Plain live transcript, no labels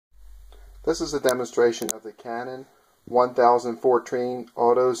This is a demonstration of the Canon 1014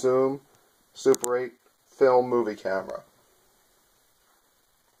 Auto Zoom Super 8 film movie camera.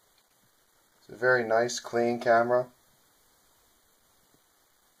 It's a very nice, clean camera.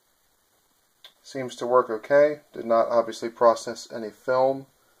 Seems to work okay. Did not obviously process any film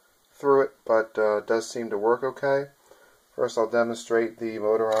through it, but does seem to work okay. First, I'll demonstrate the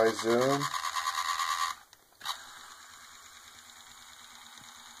motorized zoom.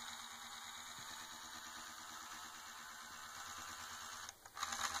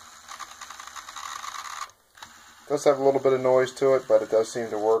 Does have a little bit of noise to it, but it does seem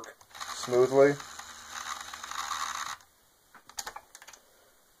to work smoothly.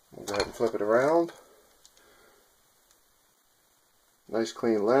 I'll go ahead and flip it around. Nice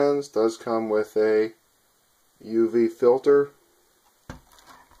clean lens. Does come with a UV filter.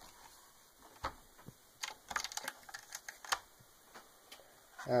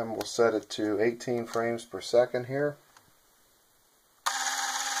 And we'll set it to 18 frames per second here.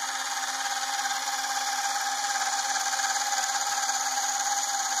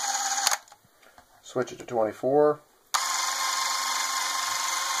 Switch it to 24.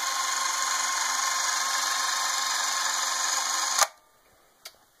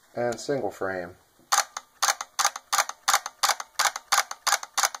 And single frame.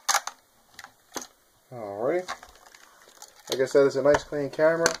 Alrighty. Like I said, it's a nice clean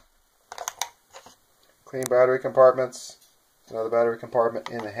camera. Clean battery compartments. Another battery compartment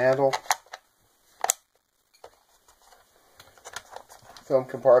in the handle. Film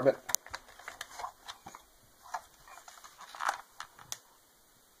compartment.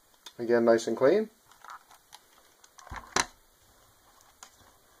 Again, nice and clean.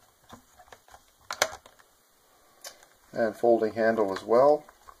 And folding handle as well.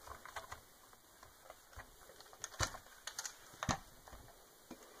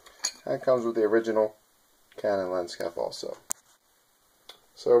 And comes with the original Canon lens cap also.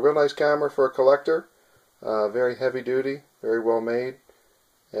 So a real nice camera for a collector. Very heavy duty, very well made.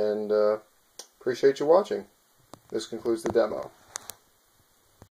 And appreciate you watching. This concludes the demo.